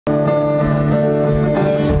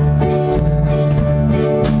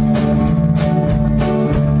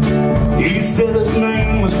said his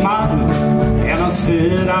name was Martin, and I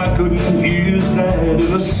said I couldn't use that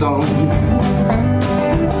in a song.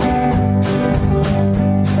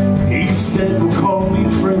 He said, well, call me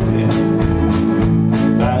Freddie,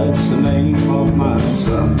 that's the name of my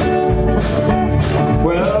son.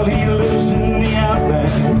 Well, he lives in the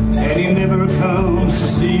outback, and he never comes to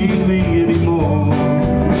see me anymore.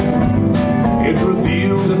 It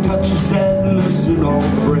revealed a touch of sadness in old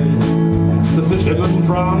Fred, the fisherman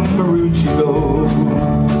from Maroochydore.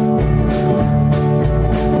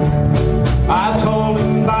 I told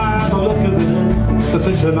him by the look of it, the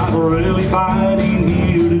fish are not really biting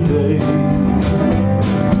here today.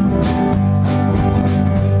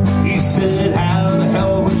 He said, how the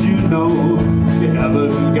hell would you know? You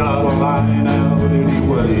haven't got a line out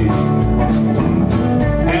anyway.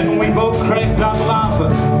 And we both cracked up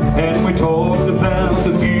laughing, and we talked about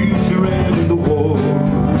the future and the war.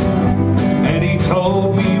 And he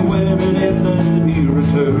told me when it ended he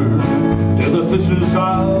returned to the fishes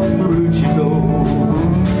of Maroochydore.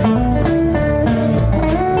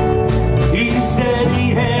 He said he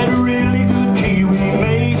had a really good Kiwi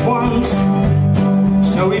mate once,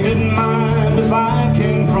 so he didn't mind if I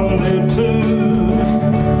came from there too.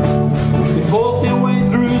 They fought their way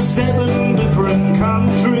through 7 different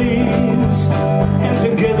countries, and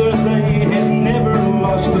together they had never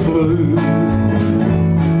lost a blue.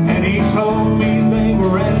 And he told me they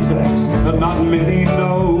were Anzacs, but not many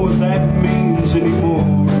know what that means anymore.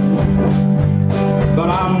 But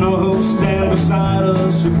I know who'll stand beside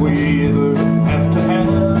us if we ever have to have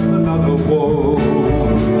another war.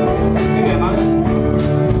 Yeah, mate.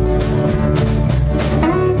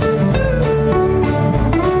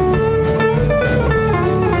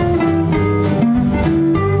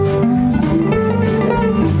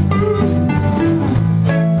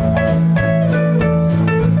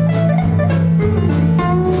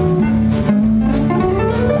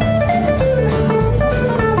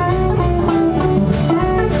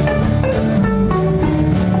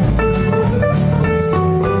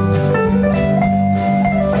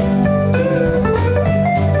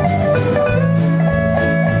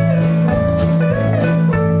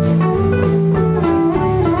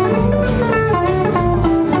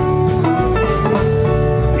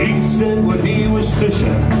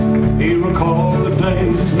 He recalled the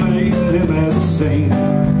days made him at the scene,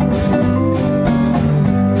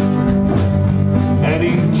 and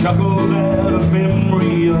he chuckled at a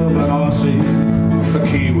memory of an Aussie, a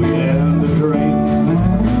Kiwi and a dream.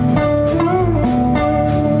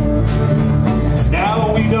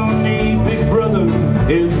 Now we don't need Big Brother,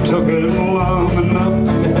 it took him long enough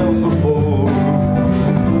to help before.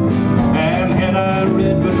 And had I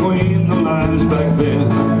read between the lines back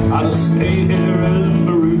then, I'd have stayed here and